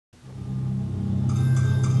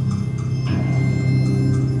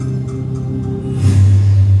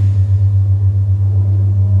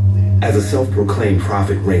As a self-proclaimed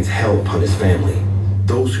prophet rains hell upon his family,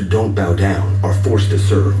 those who don't bow down are forced to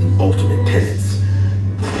serve the ultimate penance.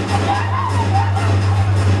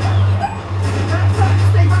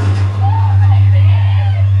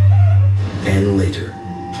 And later,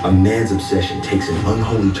 a man's obsession takes an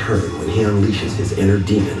unholy turn when he unleashes his inner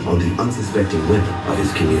demon on the unsuspecting women of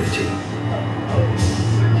his community.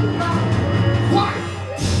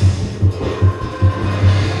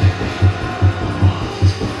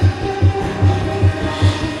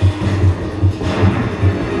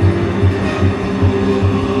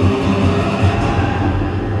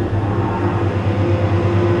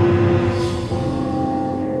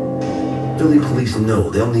 Philly police know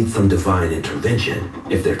they'll need some divine intervention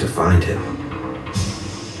if they're to find him.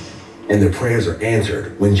 And their prayers are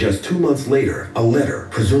answered when just 2 months later, a letter,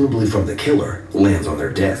 presumably from the killer, lands on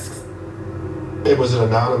their desks. It was an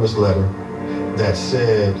anonymous letter that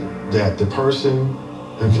said that the person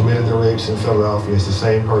who committed the rapes in Philadelphia is the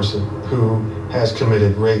same person who has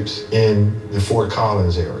committed rapes in the Fort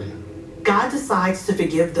Collins area. God decides to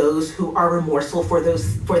forgive those who are remorseful for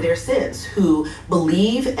their sins, who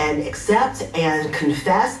believe and accept and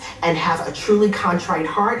confess and have a truly contrite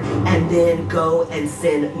heart and then go and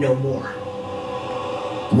sin no more.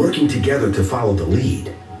 Working together to follow the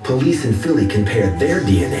lead, police in Philly compared their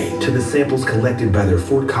DNA to the samples collected by their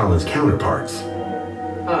Fort Collins counterparts.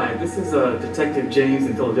 Hi, this is Detective James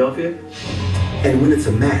in Philadelphia. And when it's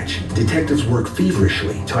a match, detectives work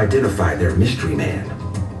feverishly to identify their mystery man.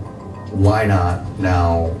 Why not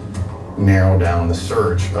now narrow down the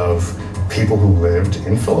search of people who lived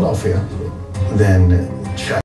in Philadelphia, then check